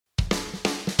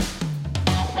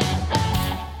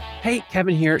Hey,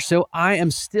 Kevin here. So I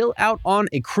am still out on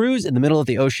a cruise in the middle of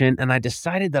the ocean, and I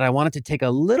decided that I wanted to take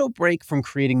a little break from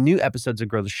creating new episodes of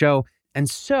Grow the Show. And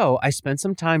so I spent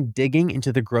some time digging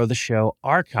into the Grow the Show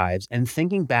archives and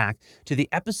thinking back to the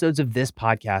episodes of this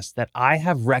podcast that I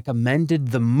have recommended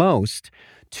the most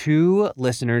to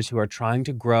listeners who are trying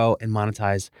to grow and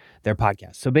monetize their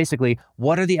podcast. So basically,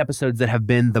 what are the episodes that have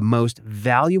been the most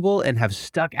valuable and have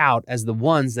stuck out as the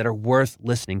ones that are worth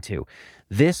listening to?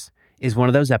 This is one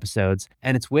of those episodes,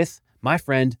 and it's with my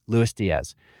friend, Luis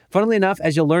Diaz. Funnily enough,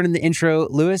 as you'll learn in the intro,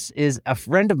 Luis is a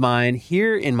friend of mine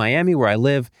here in Miami where I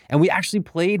live, and we actually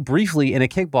played briefly in a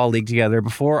kickball league together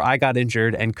before I got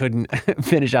injured and couldn't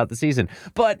finish out the season.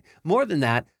 But more than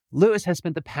that, Luis has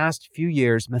spent the past few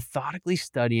years methodically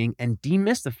studying and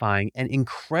demystifying an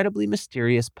incredibly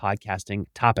mysterious podcasting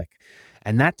topic.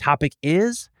 And that topic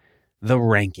is the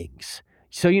rankings.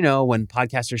 So, when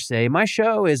podcasters say, my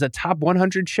show is a top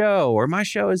 100 show, or my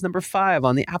show is number 5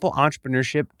 on the Apple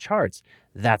Entrepreneurship charts,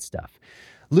 that stuff.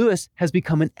 Luis has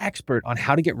become an expert on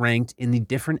how to get ranked in the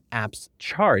different apps'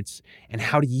 charts and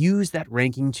how to use that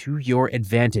ranking to your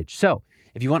advantage. So,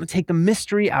 if you want to take the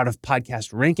mystery out of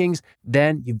podcast rankings,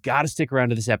 then you've got to stick around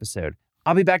to this episode.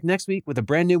 I'll be back next week with a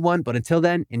brand new one, but until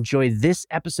then, enjoy this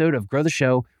episode of Grow the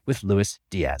Show with Luis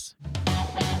Diaz.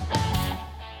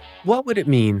 What would it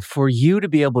mean for you to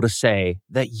be able to say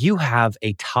that you have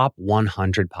a top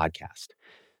 100 podcast?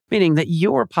 Meaning that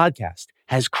your podcast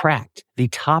has cracked the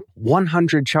top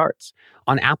 100 charts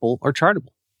on Apple or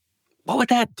Chartable. What would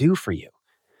that do for you?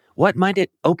 What might it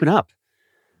open up?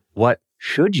 What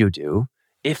should you do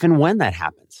if and when that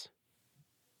happens?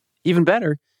 Even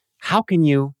better, how can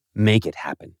you make it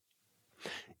happen?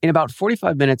 In about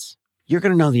 45 minutes, you're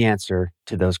going to know the answer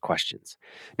to those questions.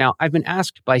 Now, I've been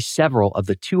asked by several of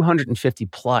the 250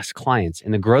 plus clients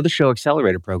in the Grow the Show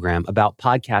Accelerator program about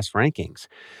podcast rankings.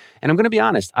 And I'm going to be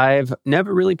honest, I've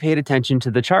never really paid attention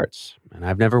to the charts, and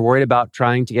I've never worried about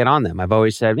trying to get on them. I've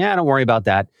always said, don't worry about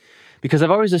that, because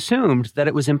I've always assumed that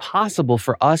it was impossible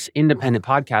for us independent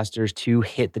podcasters to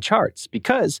hit the charts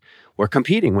because we're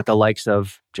competing with the likes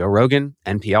of Joe Rogan,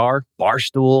 NPR,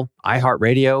 Barstool,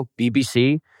 iHeartRadio,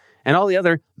 BBC, and all the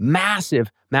other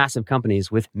massive, massive companies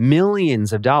with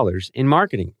millions of dollars in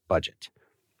marketing budget.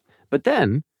 But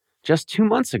then, just 2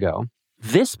 months ago,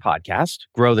 this podcast,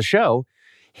 Grow the Show,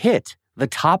 hit the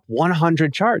top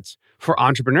 100 charts for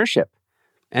entrepreneurship.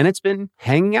 And it's been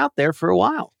hanging out there for a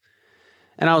while.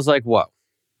 And I was like, whoa,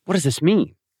 what does this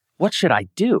mean? What should I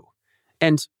do?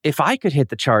 And if I could hit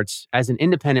the charts as an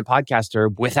independent podcaster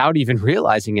without even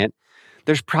realizing it,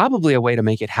 there's probably a way to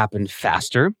make it happen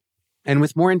faster and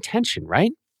with more intention,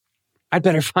 right? I'd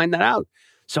better find that out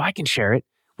so I can share it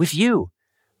with you.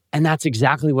 And that's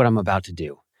exactly what I'm about to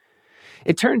do.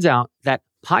 It turns out that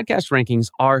podcast rankings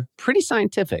are pretty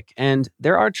scientific, and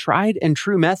there are tried and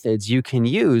true methods you can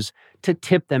use to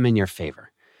tip them in your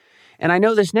favor. And I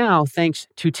know this now thanks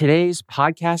to today's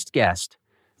podcast guest,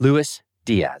 Luis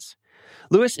Diaz.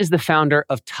 Luis is the founder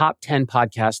of Top 10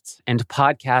 Podcasts and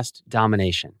Podcast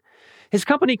Domination. His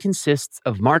company consists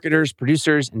of marketers,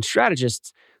 producers, and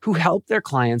strategists who help their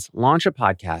clients launch a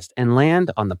podcast and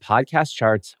land on the podcast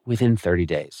charts within 30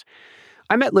 days.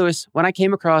 I met Luis when I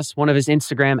came across one of his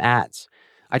Instagram ads.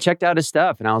 I checked out his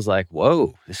stuff and I was like,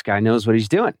 whoa, this guy knows what he's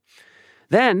doing.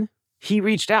 Then he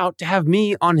reached out to have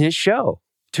me on his show,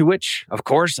 to which, of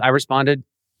course, I responded,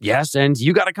 yes, and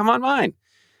you got to come on mine.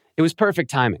 It was perfect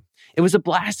timing. It was a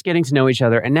blast getting to know each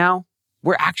other, and now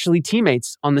we're actually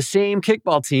teammates on the same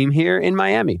kickball team here in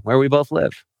Miami, where we both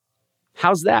live.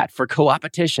 How's that for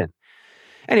co-opetition?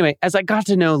 Anyway, as I got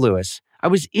to know Luis, I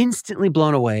was instantly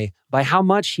blown away by how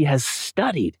much he has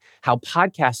studied how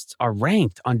podcasts are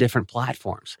ranked on different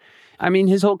platforms. I mean,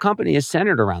 his whole company is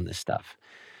centered around this stuff.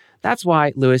 That's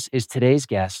why Luis is today's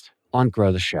guest on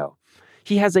Grow the Show.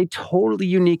 He has a totally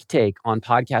unique take on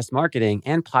podcast marketing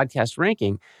and podcast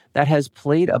ranking that has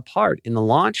played a part in the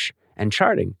launch and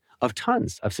charting of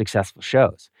tons of successful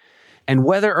shows. And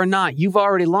whether or not you've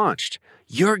already launched,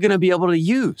 you're going to be able to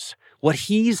use what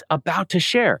he's about to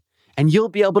share, and you'll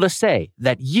be able to say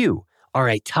that you are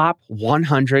a top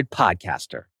 100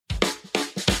 podcaster.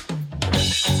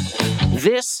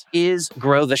 This is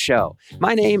Grow the Show.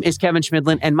 My name is Kevin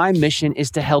Schmidlin, and my mission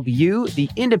is to help you, the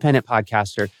independent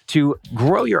podcaster, to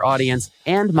grow your audience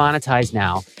and monetize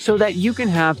now so that you can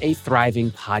have a thriving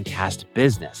podcast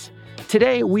business.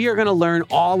 Today, we are going to learn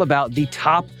all about the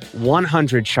top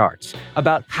 100 charts,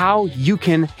 about how you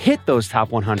can hit those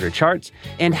top 100 charts,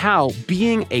 and how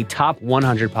being a top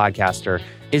 100 podcaster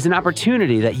is an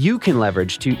opportunity that you can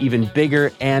leverage to even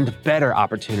bigger and better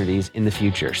opportunities in the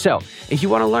future. So if you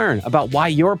want to learn about why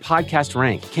your podcast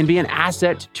rank can be an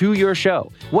asset to your show,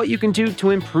 what you can do to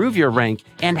improve your rank,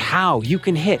 and how you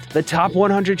can hit the top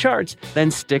 100 charts,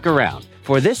 then stick around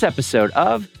for this episode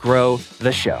of Grow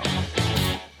the Show.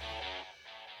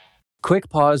 Quick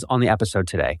pause on the episode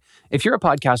today. If you're a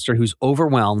podcaster who's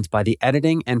overwhelmed by the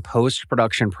editing and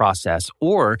post-production process,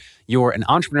 or you're an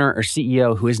entrepreneur or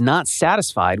CEO who is not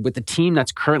satisfied with the team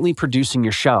that's currently producing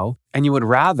your show, and you would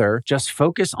rather just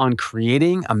focus on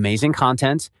creating amazing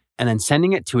content and then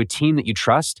sending it to a team that you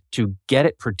trust to get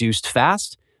it produced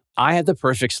fast, I have the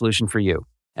perfect solution for you.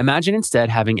 Imagine instead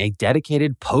having a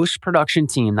dedicated post-production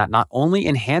team that not only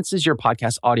enhances your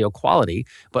podcast audio quality,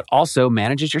 but also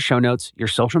manages your show notes, your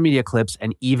social media clips,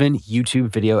 and even YouTube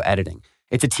video editing.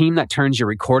 It's a team that turns your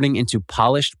recording into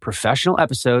polished professional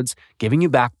episodes, giving you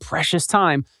back precious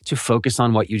time to focus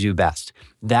on what you do best.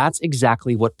 That's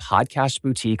exactly what Podcast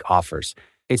Boutique offers.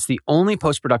 It's the only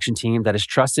post-production team that is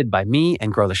trusted by me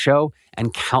and Grow the Show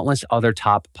and countless other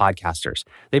top podcasters.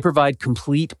 They provide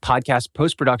complete podcast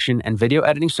post-production and video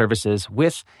editing services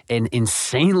with an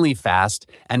insanely fast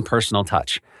and personal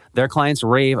touch. Their clients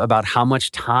rave about how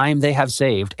much time they have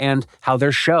saved and how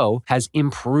their show has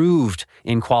improved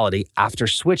in quality after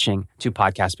switching to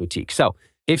Podcast Boutique. So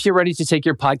if you're ready to take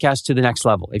your podcast to the next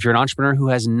level, if you're an entrepreneur who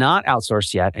has not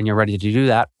outsourced yet and you're ready to do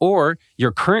that, or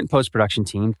your current post-production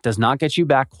team does not get you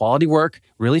back quality work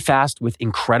really fast with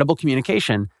incredible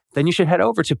communication, then you should head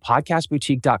over to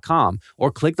podcastboutique.com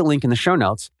or click the link in the show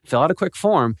notes, fill out a quick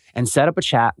form, and set up a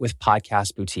chat with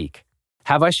Podcast Boutique.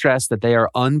 Have I stressed that they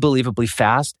are unbelievably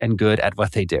fast and good at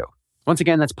what they do? Once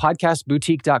again, that's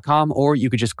podcastboutique.com, or you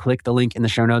could just click the link in the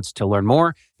show notes to learn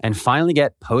more and finally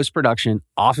get post-production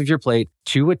off of your plate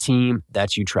to a team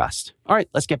that you trust. All right,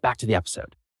 let's get back to the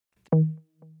episode.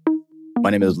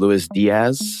 My name is Luis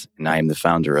Diaz, and I am the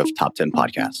founder of Top 10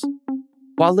 Podcasts.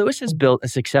 While Luis has built a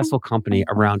successful company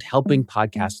around helping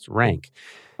podcasts rank,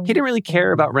 he didn't really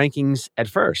care about rankings at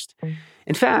first.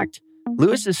 In fact,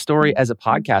 Luis's story as a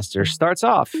podcaster starts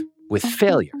off with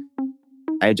failure.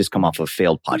 I had just come off of a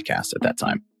failed podcast at that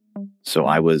time. So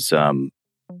I was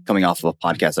coming off of a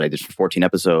podcast that I did for 14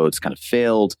 episodes, kind of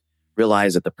failed,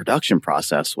 realized that the production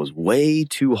process was way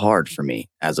too hard for me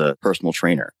as a personal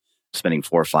trainer, spending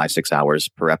 4, 5, 6 hours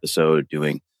per episode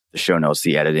doing the show notes,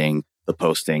 the editing, the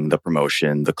posting, the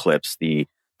promotion, the clips, the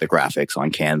graphics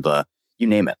on Canva, you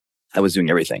name it. I was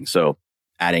doing everything. So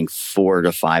adding 4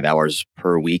 to 5 hours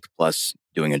per week, plus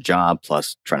doing a job,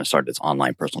 plus trying to start this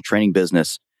online personal training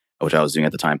business, which I was doing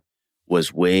at the time,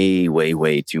 was way, way,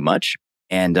 way too much.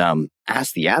 And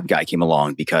Ask the Ab Guy came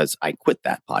along because I quit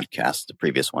that podcast, the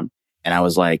previous one. And I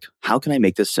was like, how can I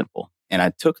make this simple? And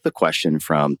I took the question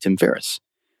from Tim Ferriss.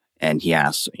 And he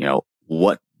asked,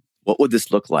 what would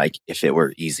this look like if it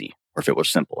were easy or if it were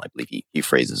simple? I believe he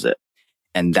phrases it.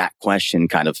 And that question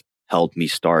kind of helped me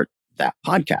start that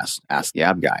podcast, Ask the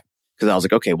Ab Guy. Because I was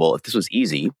like, okay, well, if this was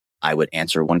easy, I would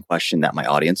answer one question that my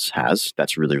audience has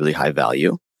that's really, really high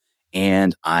value.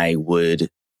 And I would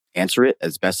answer it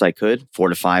as best I could, 4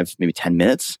 to 5, maybe 10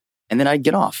 minutes. And then I'd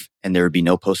get off. And there would be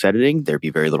no post-editing. There'd be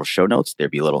very little show notes.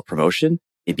 There'd be little promotion.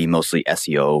 It'd be mostly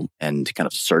SEO and kind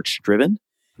of search driven.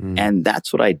 And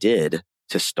that's what I did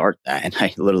to start that. And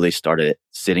I literally started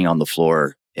sitting on the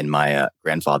floor in my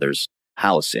grandfather's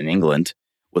house in England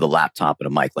with a laptop and a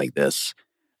mic like this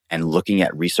and looking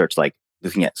at research, like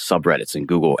looking at subreddits in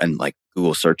Google and like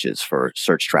Google searches for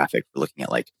search traffic, looking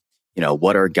at like,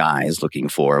 what are guys looking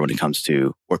for when it comes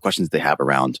to what questions they have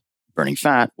around burning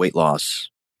fat, weight loss,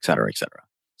 et cetera, et cetera.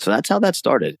 So that's how that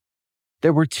started.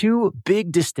 There were 2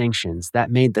 big distinctions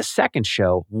that made the second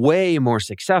show way more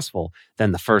successful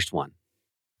than the first one.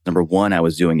 Number one, I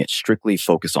was doing it strictly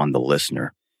focused on the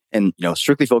listener and,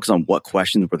 strictly focused on what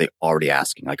questions were they already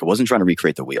asking. Like I wasn't trying to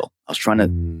recreate the wheel. I was trying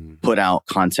to put out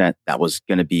content that was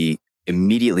going to be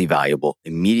immediately valuable,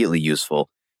 immediately useful.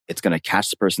 It's going to catch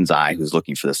the person's eye who's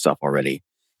looking for this stuff already.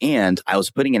 And I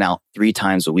was putting it out 3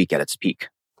 times a week at its peak.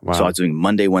 Wow. So I was doing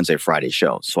Monday, Wednesday, Friday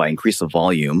shows. So I increased the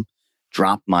volume,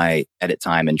 dropped my edit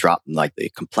time and dropped like the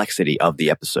complexity of the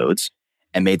episodes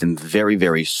and made them very,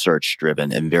 very search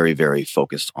driven and very, very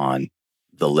focused on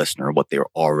the listener, what they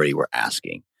already were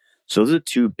asking. So those are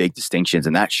 2 big distinctions.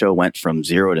 And that show went from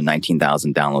 0 to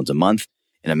 19,000 downloads a month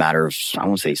in a matter of, I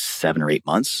want to say 7 or 8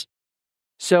 months.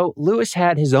 So Luis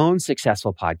had his own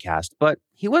successful podcast, but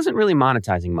he wasn't really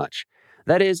monetizing much.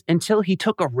 That is, until he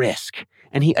took a risk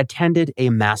and he attended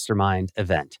a mastermind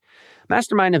event.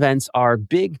 Mastermind events are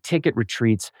big ticket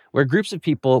retreats where groups of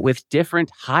people with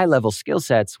different high-level skill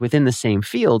sets within the same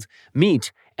field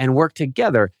meet and work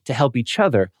together to help each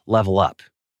other level up.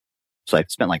 So I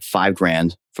spent like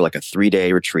 $5,000 for like a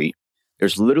 3-day retreat.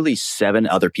 There's literally 7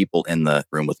 other people in the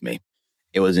room with me.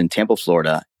 It was in Tampa,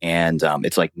 Florida. And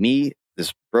it's like me,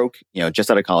 this broke,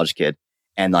 just out of college kid.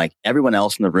 And like everyone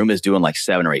else in the room is doing like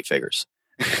 7 or 8 figures.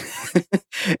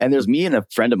 And there's me and a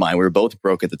friend of mine. We were both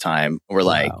broke at the time. We're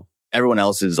like, wow. Everyone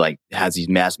else is like, has these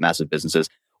massive businesses.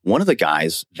 One of the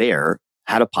guys there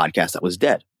had a podcast that was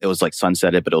dead. It was like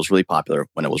sunsetted, but it was really popular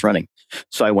when it was running.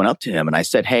 So I went up to him and I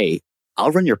said, hey,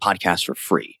 I'll run your podcast for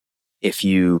free if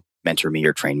you mentor me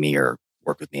or train me or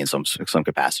work with me in some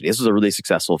capacity. This was a really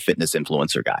successful fitness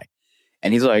influencer guy.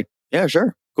 And he's like, yeah,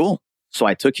 sure. Cool. So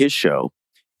I took his show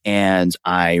and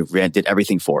I did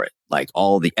everything for it. Like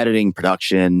all the editing,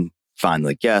 production, found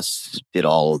the guests, did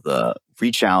all of the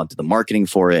reach out, did the marketing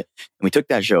for it. And we took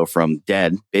that show from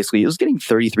dead. Basically, it was getting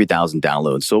 33,000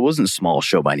 downloads. So it wasn't a small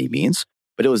show by any means,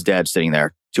 but it was dead sitting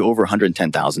there to over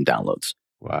 110,000 downloads.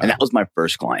 Wow. And that was my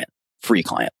first client, free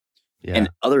client. Yeah. And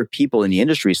other people in the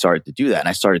industry started to do that. And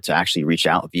I started to actually reach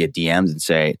out via DMs and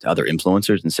say to other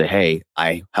influencers and say, hey,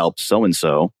 I helped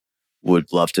so-and-so,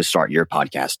 would love to start your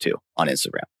podcast too on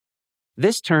Instagram.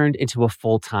 This turned into a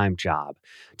full-time job.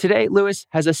 Today, Louis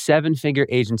has a 7-figure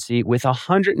agency with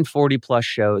 140 plus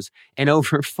shows and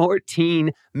over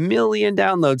 14 million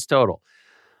downloads total.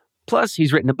 Plus,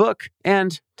 he's written a book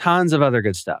and tons of other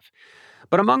good stuff.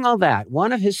 But among all that,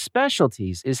 one of his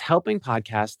specialties is helping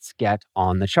podcasts get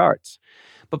on the charts.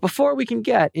 But before we can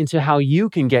get into how you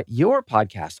can get your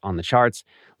podcast on the charts,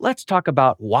 let's talk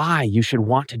about why you should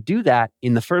want to do that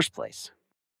in the first place.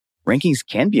 Rankings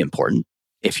can be important.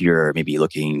 If you're maybe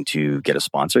looking to get a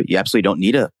sponsor, you absolutely don't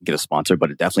need to get a sponsor,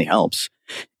 but it definitely helps.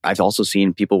 I've also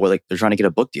seen people where they're trying to get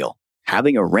a book deal.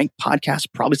 Having a ranked podcast,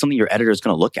 probably something your editor is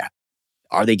going to look at.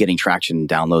 Are they getting traction,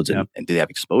 downloads, and do they have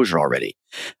exposure already?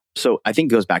 So I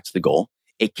think it goes back to the goal.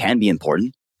 It can be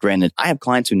important. Granted, I have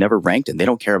clients who never ranked and they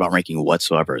don't care about ranking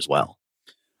whatsoever as well.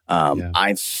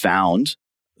 I've found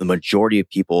the majority of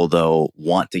people, though,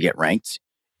 want to get ranked.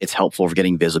 It's helpful for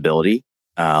getting visibility.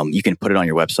 You can put it on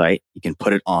your website. You can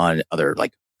put it on other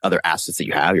assets that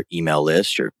you have, your email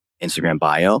list, your Instagram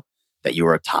bio, that you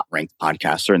are a top ranked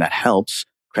podcaster. And that helps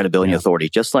credibility and authority.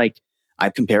 Just like I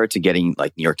compare it to getting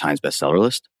like New York Times bestseller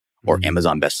list or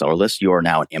Amazon bestseller list. You are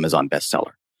now an Amazon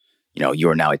bestseller. You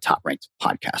are now a top ranked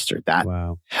podcaster. That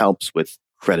helps with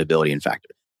credibility and factor.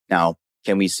 Now,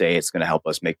 can we say it's going to help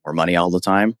us make more money all the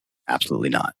time? Absolutely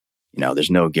not.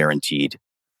 There's no guaranteed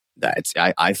that.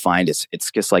 I find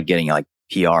it's just like getting like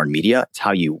PR and media. It's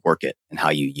how you work it and how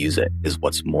you use it is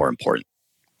what's more important.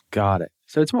 Got it.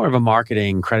 So it's more of a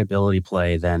marketing credibility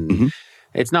play than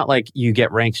it's not like you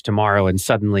get ranked tomorrow and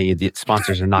suddenly the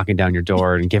sponsors are knocking down your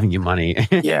door and giving you money.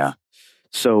 Yeah.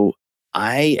 So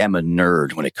I am a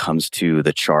nerd when it comes to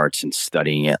the charts and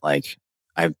studying it. Like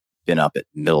I've been up at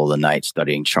middle of the night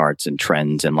studying charts and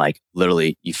trends and like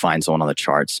literally you find someone on the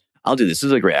charts. I'll do this. This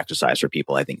is a great exercise for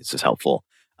people. I think this is helpful.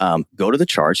 Go to the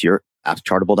charts here at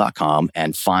chartable.com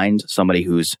and find somebody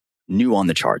who's new on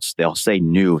the charts. They'll say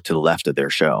new to the left of their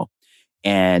show.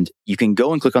 And you can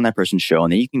go and click on that person's show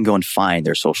and then you can go and find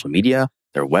their social media,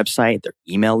 their website, their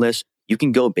email list. You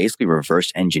can go basically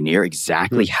reverse engineer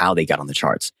exactly how they got on the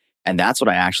charts. And that's what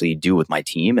I actually do with my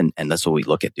team. And that's what we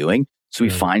look at doing. So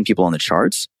we find people on the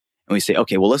charts and we say,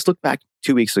 okay, well, let's look back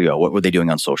 2 weeks ago. What were they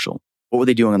doing on social? What were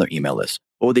they doing on their email list?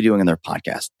 What were they doing on their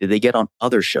podcast? Did they get on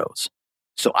other shows?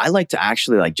 So I like to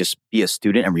actually like just be a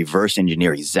student and reverse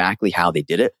engineer exactly how they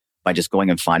did it by just going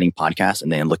and finding podcasts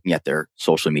and then looking at their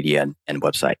social media and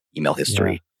website, email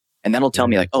history. Yeah. And that'll tell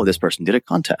me like, oh, this person did a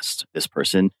contest. This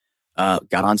person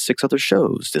got on 6 other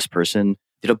shows. This person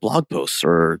did a blog post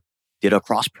or did a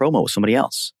cross promo with somebody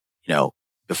else,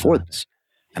 before this.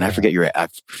 And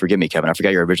forgive me, Kevin, I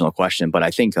forgot your original question, but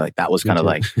I think like that was kind of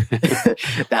like,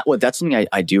 that's something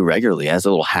I do regularly as a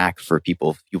little hack for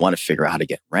people. If you want to figure out how to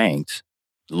get ranked,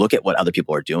 look at what other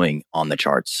people are doing on the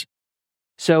charts.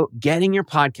 So getting your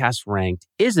podcast ranked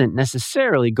isn't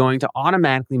necessarily going to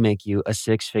automatically make you a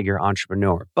 6-figure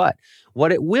entrepreneur. But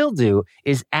what it will do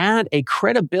is add a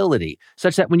credibility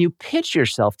such that when you pitch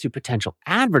yourself to potential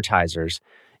advertisers,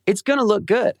 it's going to look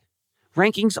good.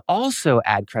 Rankings also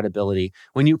add credibility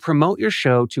when you promote your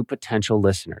show to potential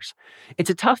listeners. It's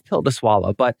a tough pill to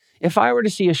swallow, but if I were to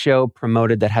see a show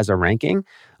promoted that has a ranking,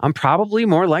 I'm probably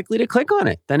more likely to click on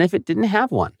it than if it didn't have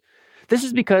one. This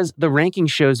is because the ranking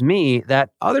shows me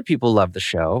that other people love the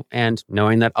show, and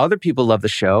knowing that other people love the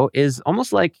show is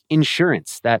almost like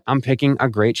insurance that I'm picking a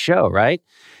great show, right?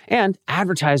 And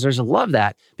advertisers love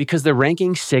that because the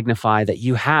rankings signify that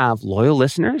you have loyal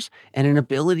listeners and an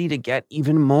ability to get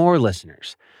even more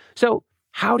listeners. So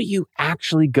how do you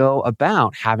actually go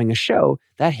about having a show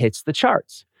that hits the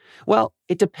charts? Well,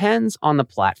 it depends on the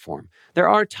platform. There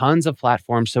are tons of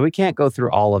platforms, so we can't go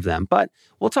through all of them, but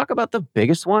we'll talk about the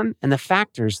biggest one and the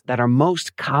factors that are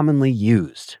most commonly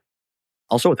used.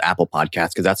 Also with Apple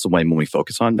Podcasts, because that's the one we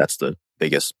focus on. That's the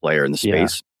biggest player in the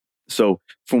space. So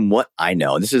from what I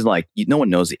know, this is like, no one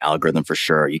knows the algorithm for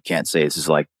sure. You can't say this is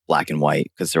like black and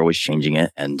white because they're always changing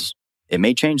it and it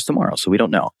may change tomorrow. So we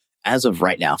don't know. As of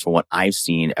right now, from what I've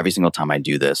seen, every single time I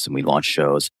do this and we launch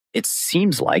shows, it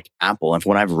seems like Apple, and from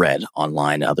what I've read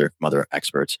online from other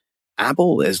experts,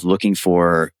 Apple is looking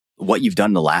for what you've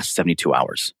done in the last 72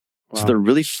 hours. Wow. So they're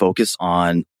really focused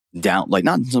on not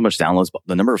so much downloads, but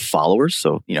the number of followers.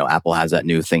 So, Apple has that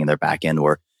new thing in their back end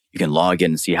where you can log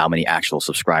in and see how many actual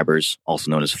subscribers,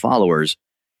 also known as followers,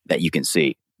 that you can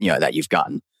see, that you've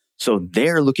gotten. So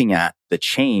they're looking at the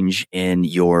change in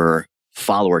your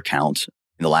follower count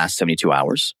in the last 72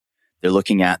 hours. They're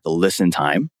looking at the listen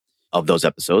time of those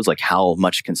episodes, like how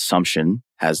much consumption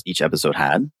has each episode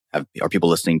had. Are people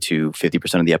listening to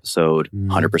 50% of the episode,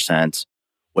 100%?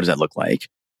 What does that look like?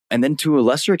 And then to a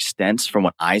lesser extent, from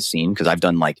what I've seen, because I've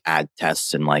done like ad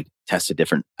tests and like tested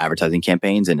different advertising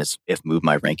campaigns and it's moved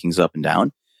my rankings up and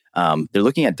down. They're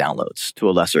looking at downloads to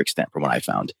a lesser extent from what I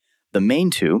found. The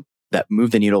main two that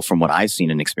move the needle from what I've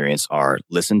seen and experienced are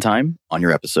listen time on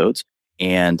your episodes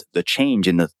and the change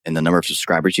in the number of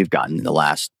subscribers you've gotten in the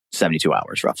last 72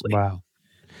 hours, roughly. Wow.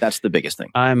 That's the biggest thing.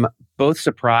 I'm both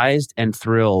surprised and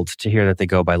thrilled to hear that they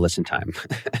go by listen time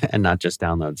and not just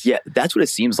downloads. Yeah, that's what it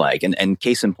seems like. And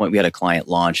case in point, we had a client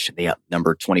launch. They had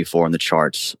number 24 on the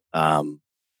charts a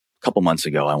couple months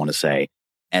ago, I want to say.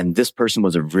 And this person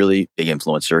was a really big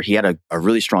influencer. He had a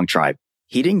really strong tribe.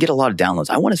 He didn't get a lot of downloads.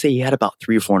 I want to say he had about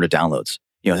 300 or 400 downloads,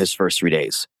 his first 3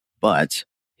 days. But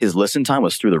his listen time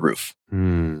was through the roof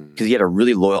because he had a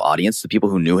really loyal audience. The people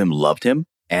who knew him loved him.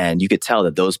 And you could tell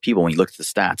that those people, when you looked at the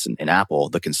stats in Apple,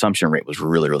 the consumption rate was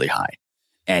really, really high.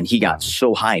 And he got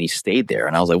so high and he stayed there.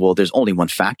 And I was like, well, there's only one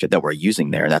factor that we're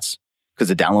using there. That's because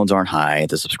the downloads aren't high.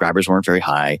 The subscribers weren't very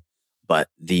high, but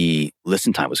the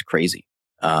listen time was crazy.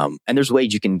 And there's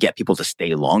ways you can get people to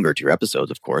stay longer to your episodes,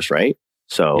 of course, right?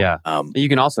 So you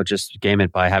can also just game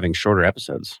it by having shorter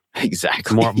episodes.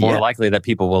 Exactly. It's more likely that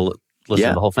people will listen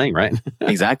to the whole thing, right?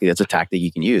 Exactly. That's a tactic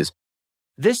you can use.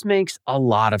 This makes a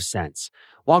lot of sense.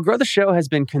 While Grow the Show has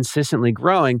been consistently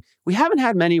growing, we haven't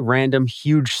had many random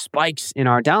huge spikes in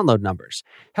our download numbers.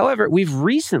 However, we've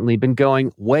recently been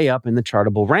going way up in the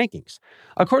chartable rankings.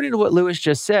 According to what Lewis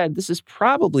just said, this is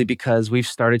probably because we've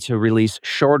started to release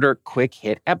shorter, quick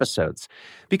hit episodes.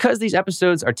 Because these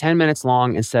episodes are 10 minutes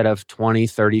long instead of 20,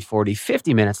 30, 40,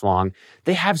 50 minutes long,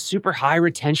 they have super high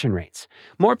retention rates.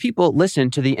 More people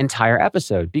listen to the entire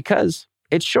episode because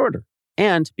it's shorter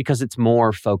and because it's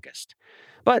more focused.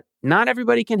 But not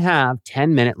everybody can have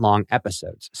 10-minute long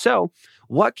episodes. So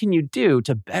what can you do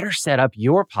to better set up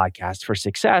your podcast for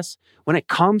success when it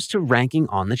comes to ranking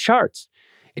on the charts?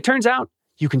 It turns out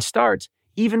you can start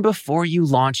even before you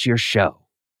launch your show.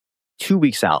 2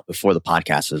 weeks out before the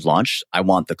podcast is launched, I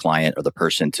want the client or the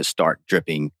person to start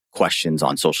dripping questions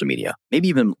on social media. Maybe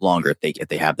even longer if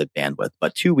they have the bandwidth.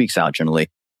 But 2 weeks out,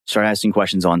 generally, start asking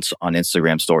questions on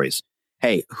Instagram stories.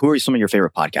 Hey, who are some of your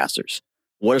favorite podcasters?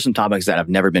 What are some topics that have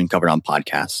never been covered on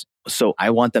podcasts? So I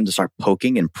want them to start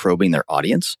poking and probing their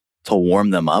audience to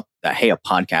warm them up that, hey, a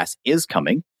podcast is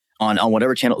coming on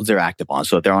whatever channels they're active on.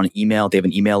 So if they're on email, they have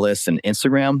an email list and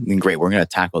Instagram, then great. We're going to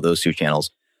tackle those two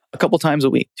channels a couple times a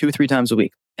week, 2-3 times a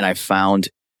week. And I found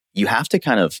you have to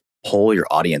kind of poll your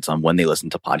audience on when they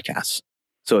listen to podcasts.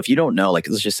 So if you don't know, like,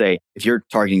 let's just say if you're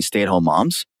targeting stay-at-home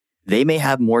moms, they may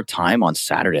have more time on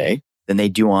Saturday than they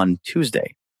do on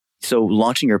Tuesday. So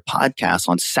launching your podcast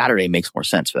on Saturday makes more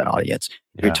sense for that audience.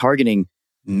 Yeah. You're targeting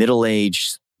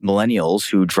middle-aged millennials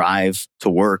who drive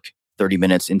to work 30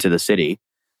 minutes into the city,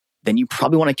 then you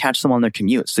probably want to catch them on their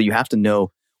commute. So you have to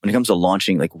know when it comes to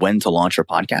launching, like when to launch your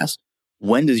podcast,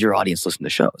 when does your audience listen to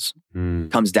shows?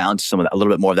 It comes down to a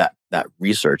little bit more of that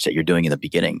research that you're doing in the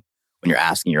beginning when you're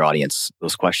asking your audience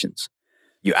those questions.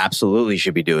 You absolutely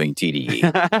should be doing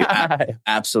TDE. You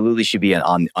absolutely should be in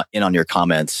on your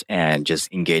comments and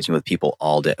just engaging with people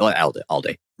all day,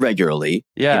 regularly,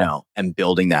 and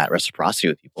building that reciprocity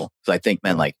with people. So I think,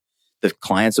 man, like the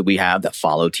clients that we have that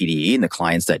follow TDE and the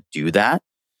clients that do that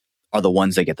are the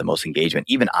ones that get the most engagement.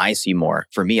 Even I see more,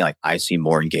 for me, like I see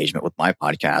more engagement with my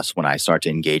podcast when I start to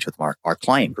engage with our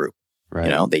client group.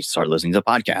 Right. They start listening to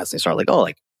podcasts. They start like, oh,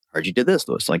 like, heard you did this,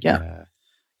 Lewis. Like, yeah.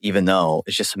 Even though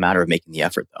it's just a matter of making the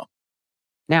effort, though.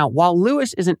 Now, while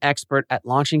Lewis is an expert at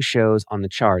launching shows on the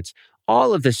charts,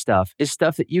 All of this stuff is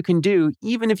stuff that you can do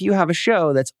even if you have a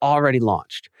show that's already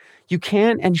launched. You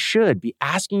can and should be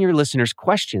asking your listeners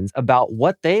questions about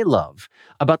what they love,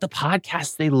 about the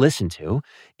podcasts they listen to,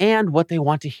 and what they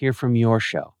want to hear from your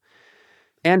show.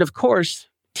 And of course,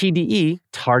 TDE,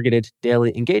 Targeted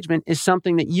Daily Engagement, is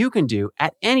something that you can do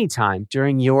at any time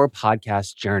during your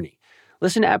podcast journey.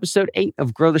 Listen to episode 8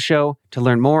 of Grow the Show to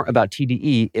learn more about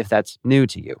TDE if that's new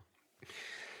to you.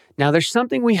 Now, there's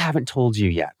something we haven't told you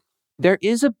yet. There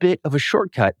is a bit of a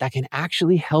shortcut that can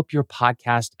actually help your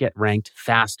podcast get ranked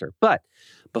faster. But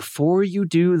before you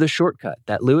do the shortcut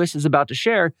that Lewis is about to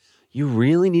share, you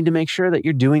really need to make sure that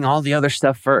you're doing all the other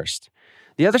stuff first.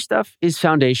 The other stuff is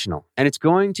foundational, and it's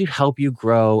going to help you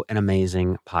grow an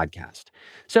amazing podcast.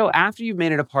 So after you've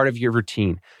made it a part of your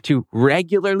routine to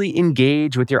regularly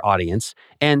engage with your audience,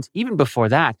 and even before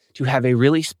that, to have a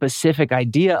really specific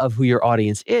idea of who your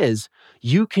audience is,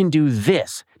 you can do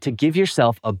this to give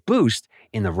yourself a boost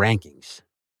in the rankings.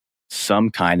 Some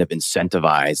kind of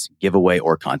incentivized giveaway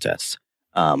or contest.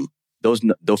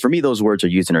 Though for me, those words are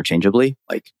used interchangeably.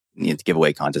 Like,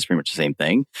 giveaway contest, pretty much the same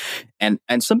thing. And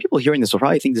some people hearing this will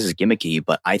probably think this is gimmicky,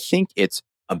 but I think it's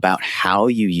about how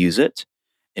you use it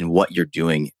and what you're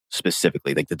doing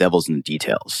specifically. Like, the devil's in the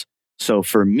details. So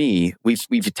for me,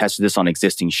 we've tested this on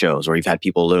existing shows where we've had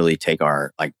people literally take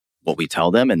our, like, what we tell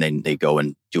them, and then they go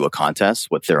and do a contest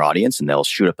with their audience, and they'll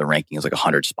shoot up the rankings like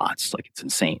 100 spots. Like, it's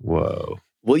insane. Whoa.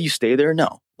 Will you stay there?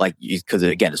 No. Like, because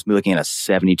again, it's looking at a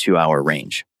 72-hour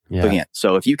range. Yeah.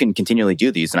 So if you can continually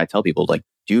do these, and I tell people, like,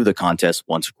 do the contest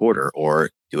once a quarter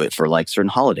or do it for like certain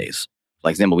holidays.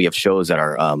 Like, example, we have shows that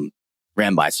are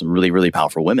ran by some really, really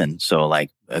powerful women. So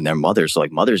like, and their mothers, so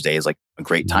like Mother's Day is like a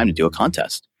great time to do a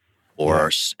contest,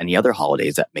 or any other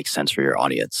holidays that make sense for your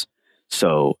audience.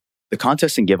 So the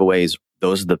contests and giveaways,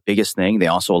 those are the biggest thing. They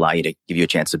also allow you to give you a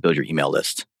chance to build your email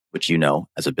list, which, you know,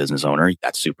 as a business owner,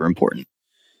 that's super important.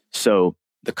 So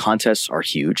the contests are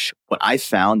huge. What I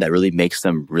found that really makes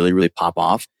them really, really pop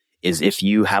off is if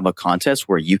you have a contest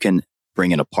where you can bring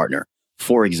in a partner.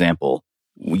 For example,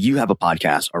 you have a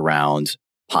podcast around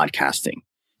podcasting.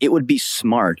 It would be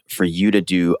smart for you to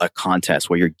do a contest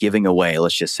where you're giving away,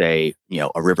 let's just say, you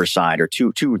know, a Riverside or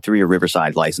two or three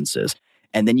Riverside licenses.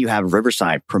 And then you have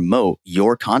Riverside promote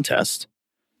your contest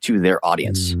to their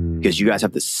audience because you guys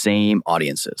have the same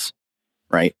audiences,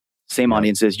 right? Same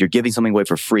audiences. You're giving something away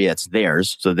for free that's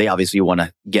theirs. So they obviously want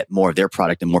to get more of their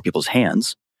product in more people's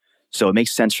hands. So it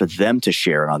makes sense for them to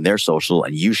share it on their social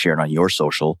and you share it on your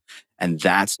social. And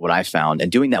that's what I found. And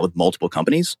doing that with multiple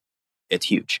companies, it's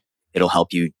huge. It'll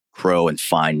help you grow and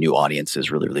find new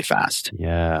audiences really, really fast.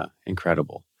 Yeah,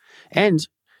 incredible. And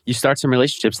you start some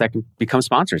relationships that can become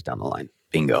sponsors down the line.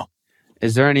 Bingo.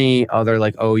 Is there any other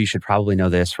like, oh, you should probably know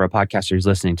this for a podcaster who's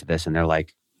listening to this and they're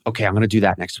like, okay, I'm going to do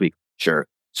that next week? Sure.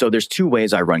 So there's two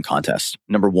ways I run contests.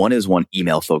 Number one is one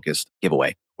email focused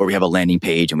giveaway where we have a landing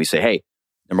page and we say, hey,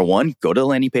 number one, go to the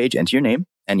landing page, enter your name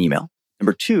and email.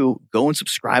 Number two, go and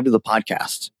subscribe to the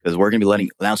podcast because we're going to be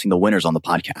announcing the winners on the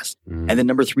podcast. And then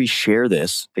number three, share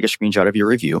this, take a screenshot of your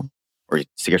review or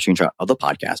take a screenshot of the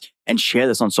podcast and share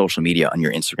this on social media on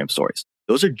your Instagram stories.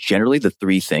 Those are generally the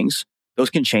three things. Those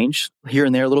can change here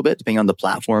and there a little bit depending on the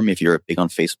platform. If you're big on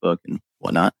Facebook and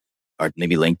whatnot, or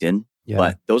maybe LinkedIn. Yeah.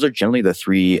 But those are generally the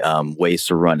three ways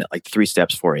to run it, like 3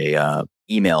 steps for a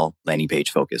email landing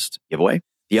page focused giveaway.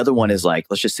 The other one is like,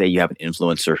 let's just say you have an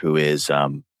influencer who is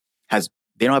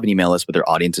they don't have an email list, but their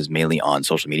audience is mainly on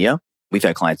social media. We've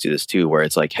had clients do this too, where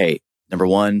it's like, hey, number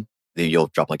one, you'll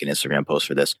drop like an Instagram post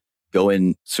for this. Go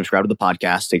and subscribe to the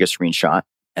podcast, take a screenshot,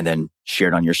 and then share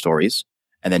it on your stories,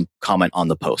 and then comment on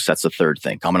the post. That's the third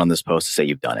thing. Comment on this post to say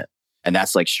you've done it. And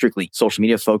that's like strictly social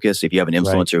media focused. If you have an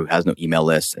influencer who has no email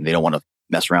list and they don't want to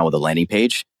mess around with a landing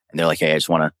page, and they're like, hey, I just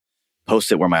want to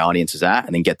post it where my audience is at,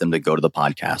 and then get them to go to the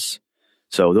podcast.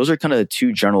 So those are kind of the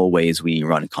two general ways we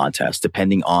run contests,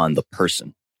 depending on the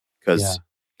person. Because you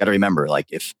got to remember, like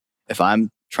if I'm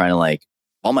trying to like,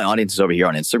 all my audience is over here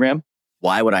on Instagram,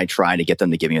 why would I try to get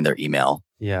them to give me their email?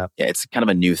 Yeah, it's kind of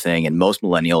a new thing. And most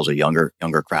millennials are younger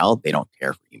crowd. They don't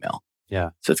care for email.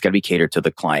 Yeah. So it's got to be catered to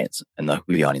the clients and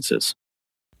who the audience is.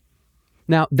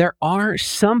 Now, there are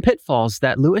some pitfalls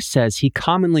that Lewis says he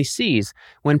commonly sees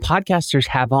when podcasters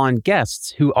have on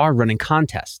guests who are running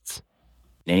contests.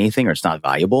 Anything or it's not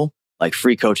valuable, like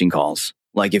free coaching calls.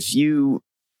 Like if you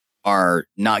are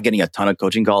not getting a ton of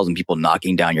coaching calls and people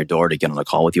knocking down your door to get on a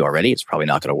call with you already, it's probably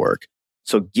not going to work.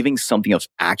 So giving something of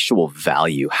actual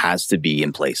value has to be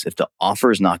in place. If the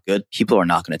offer is not good, people are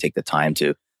not going to take the time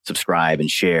to subscribe and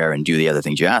share and do the other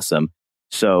things you ask them.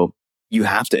 So you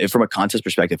have to, from a contest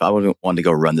perspective, if I want to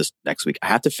go run this next week, I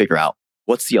have to figure out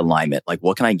what's the alignment. Like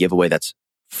what can I give away that's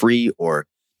free or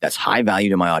that's high value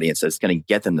to my audience that's going to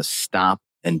get them to stop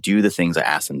and do the things I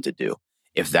ask them to do.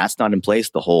 If that's not in place,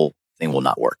 the whole thing will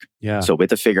not work. Yeah. So we have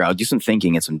to figure out, do some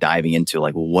thinking and some diving into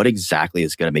like, well, what exactly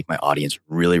is going to make my audience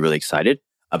really, really excited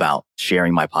about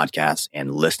sharing my podcast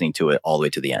and listening to it all the way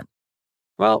to the end.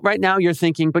 Well, right now you're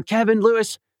thinking, but Kevin,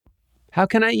 Lewis, how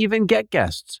can I even get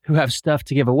guests who have stuff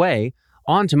to give away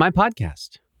onto my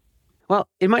podcast? Well,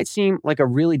 it might seem like a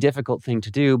really difficult thing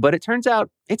to do, but it turns out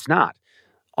it's not.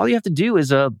 All you have to do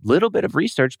is a little bit of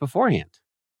research beforehand.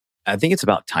 I think it's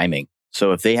about timing.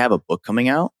 So if they have a book coming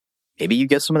out, maybe you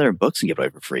get some of their books and give it away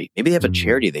for free. Maybe they have a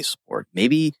charity they support.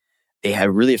 Maybe they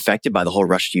have really affected by the whole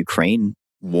Russia Ukraine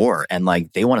war and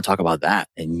like they want to talk about that.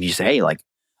 And you say, hey, like,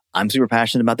 I'm super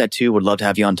passionate about that too. Would love to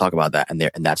have you on and talk about that.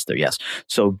 And that's their yes.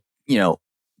 So,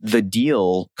 the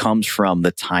deal comes from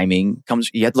the timing.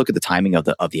 You have to look at the timing of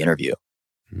the interview,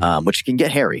 which can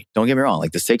get hairy. Don't get me wrong.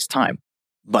 Like this takes time.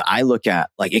 But I look at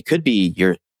like, it could be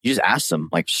you just ask them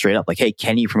like straight up, like, hey,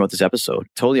 can you promote this episode?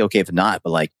 Totally okay if not, but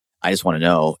like, I just want to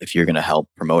know if you're going to help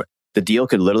promote. The deal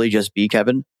could literally just be,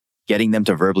 Kevin, getting them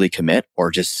to verbally commit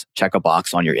or just check a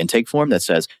box on your intake form that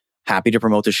says, happy to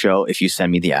promote the show if you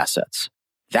send me the assets.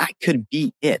 That could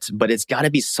be it, but it's got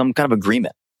to be some kind of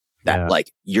agreement that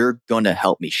like, you're going to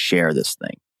help me share this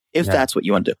thing. If that's what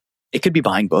you want to do. It could be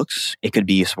buying books. It could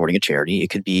be supporting a charity. It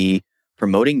could be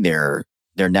promoting their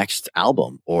next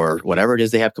album or whatever it is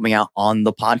they have coming out on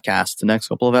the podcast, the next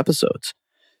couple of episodes.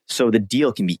 So the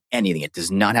deal can be anything. It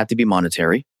does not have to be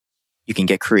monetary. You can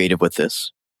get creative with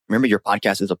this. Remember, your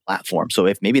podcast is a platform. So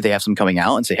if maybe they have some coming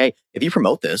out and say, hey, if you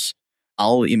promote this,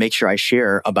 I'll make sure I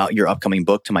share about your upcoming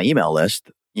book to my email list,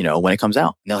 when it comes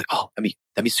out. And they're like, oh,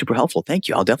 that'd be super helpful. Thank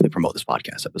you. I'll definitely promote this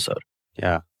podcast episode.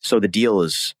 Yeah. So the deal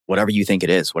is whatever you think it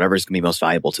is, whatever is going to be most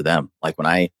valuable to them. Like when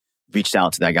I reached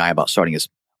out to that guy about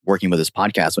working with his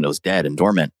podcast when it was dead and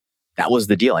dormant, that was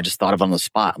the deal. I just thought of it on the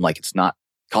spot. I'm like, it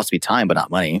costs me time, but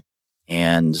not money.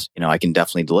 And, I can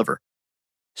definitely deliver.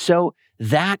 So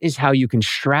that is how you can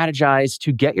strategize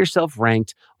to get yourself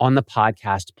ranked on the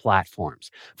podcast platforms.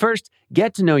 First,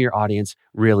 get to know your audience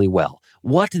really well.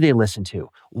 What do they listen to?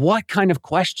 What kind of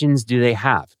questions do they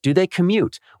have? Do they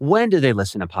commute? When do they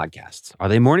listen to podcasts? Are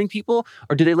they morning people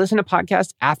or do they listen to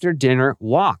podcasts after dinner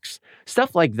walks?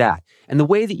 Stuff like that. And the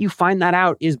way that you find that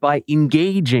out is by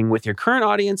engaging with your current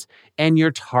audience and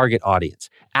your target audience.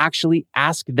 Actually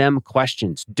ask them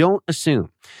questions. Don't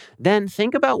assume. Then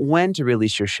think about when to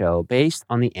release your show based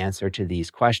on the answer to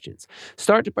these questions.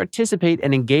 Start to participate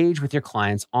and engage with your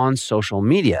clients on social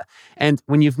media. And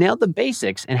when you've nailed the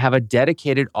basics and have a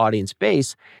dedicated audience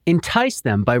base, entice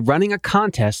them by running a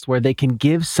contest where they can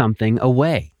give something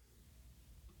away.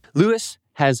 Lewis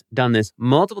has done this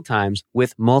multiple times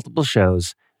with multiple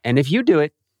shows, and if you do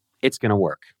it, it's going to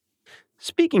work.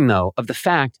 Speaking, though, of the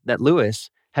fact that Lewis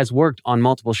has worked on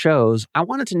multiple shows, I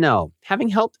wanted to know, having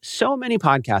helped so many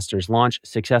podcasters launch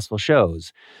successful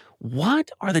shows,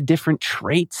 what are the different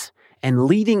traits and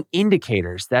leading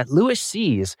indicators that Lewis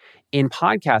sees in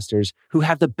podcasters who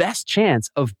have the best chance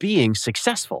of being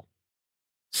successful?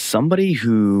 Somebody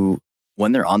who,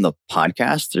 when they're on the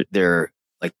podcast, they're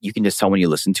like, you can just tell when you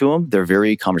listen to them, they're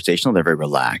very conversational, they're very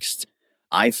relaxed.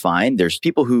 I find there's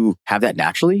people who have that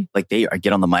naturally, like they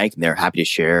get on the mic and they're happy to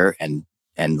share and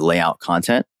lay out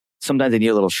content. Sometimes they need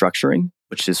a little structuring,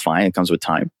 which is fine. It comes with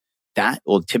time. That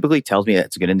will typically tells me that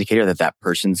it's a good indicator that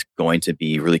person's going to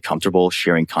be really comfortable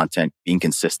sharing content, being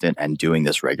consistent and doing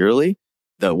this regularly.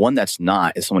 The one that's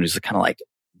not is someone who's kind of like,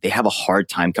 they have a hard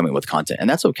time coming with content. And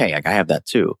that's okay. Like I have that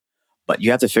too. But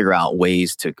you have to figure out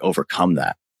ways to overcome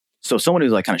that. So someone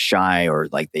who's like kind of shy or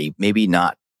like they're maybe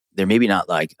not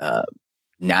like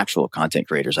natural content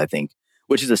creators, I think,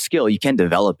 which is a skill. You can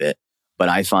develop it. But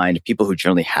I find people who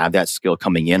generally have that skill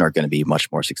coming in are going to be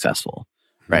much more successful,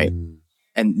 right?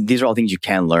 And these are all things you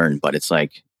can learn, but it's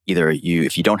like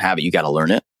if you don't have it, you got to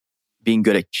learn it. Being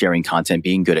good at sharing content,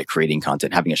 being good at creating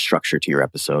content, having a structure to your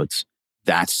episodes.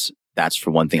 That's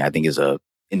for one thing I think is a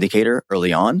indicator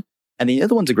early on. And the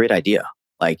other one's a great idea.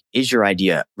 Like, is your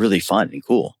idea really fun and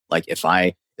cool? Like if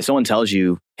someone tells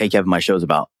you, hey, Kevin, my show's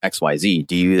about XYZ,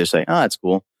 do you either say, oh, that's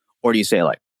cool? Or do you say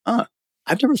like,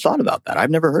 I've never thought about that.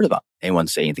 I've never heard about anyone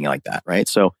say anything like that, right?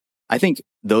 So I think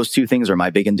those two things are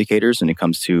my big indicators when it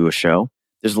comes to a show.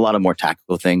 There's a lot of more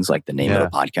tactical things like the name of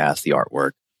the podcast, the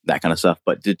artwork, that kind of stuff.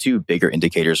 But the two bigger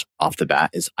indicators off the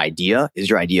bat is idea. Is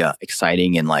your idea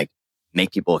exciting and like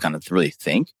make people kind of really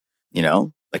think,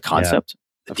 the concept,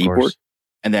 the deep work?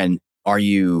 And then are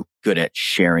you good at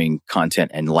sharing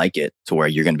content and like it to where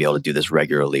you're going to be able to do this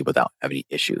regularly without having any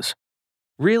issues?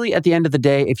 Really, at the end of the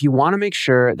day, if you want to make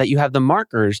sure that you have the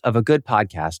markers of a good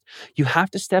podcast, you have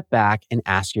to step back and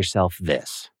ask yourself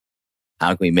this. How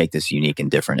can we make this unique and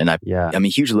different? And I'm a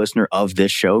huge listener of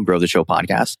this show, Grow the Show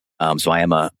podcast. So I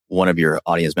am one of your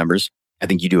audience members. I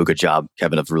think you do a good job,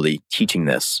 Kevin, of really teaching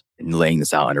this and laying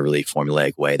this out in a really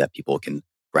formulaic way that people can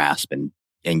grasp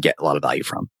and get a lot of value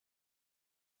from.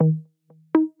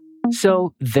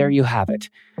 So there you have it.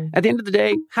 At the end of the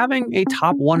day, having a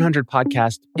top 100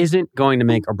 podcast isn't going to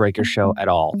make or break your show at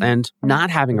all. And not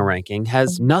having a ranking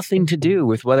has nothing to do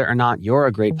with whether or not you're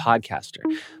a great podcaster.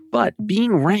 But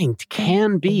being ranked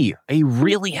can be a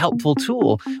really helpful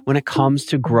tool when it comes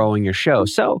to growing your show.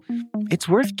 So it's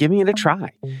worth giving it a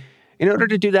try. In order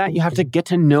to do that, you have to get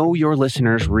to know your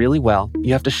listeners really well.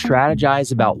 You have to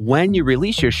strategize about when you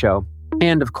release your show.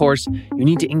 And of course, you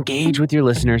need to engage with your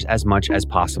listeners as much as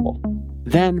possible.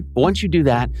 Then, once you do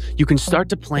that, you can start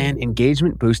to plan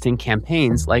engagement-boosting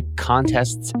campaigns like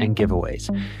contests and giveaways.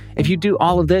 If you do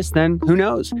all of this, then who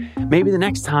knows? Maybe the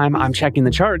next time I'm checking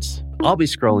the charts, I'll be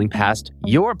scrolling past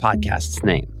your podcast's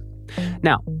name.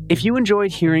 Now, if you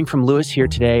enjoyed hearing from Lewis here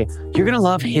today, you're going to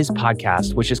love his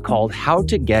podcast, which is called How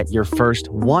to Get Your First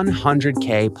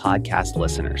 100K Podcast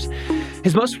Listeners.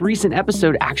 His most recent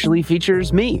episode actually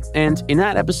features me. And in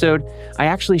that episode, I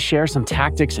actually share some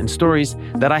tactics and stories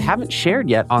that I haven't shared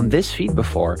yet on this feed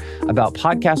before about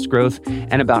podcast growth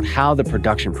and about how the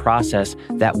production process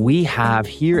that we have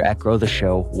here at Grow the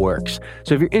Show works.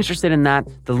 So if you're interested in that,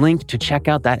 the link to check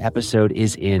out that episode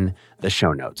is in the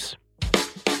show notes.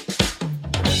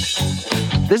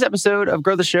 This episode of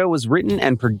Grow the Show was written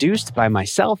and produced by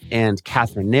myself and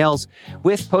Catherine Nails,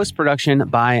 with post-production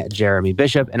by Jeremy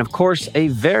Bishop. And of course, a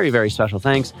very, very special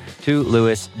thanks to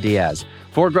Luis Diaz.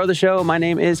 For Grow the Show, my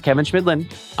name is Kevin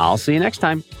Schmidlin. I'll see you next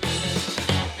time.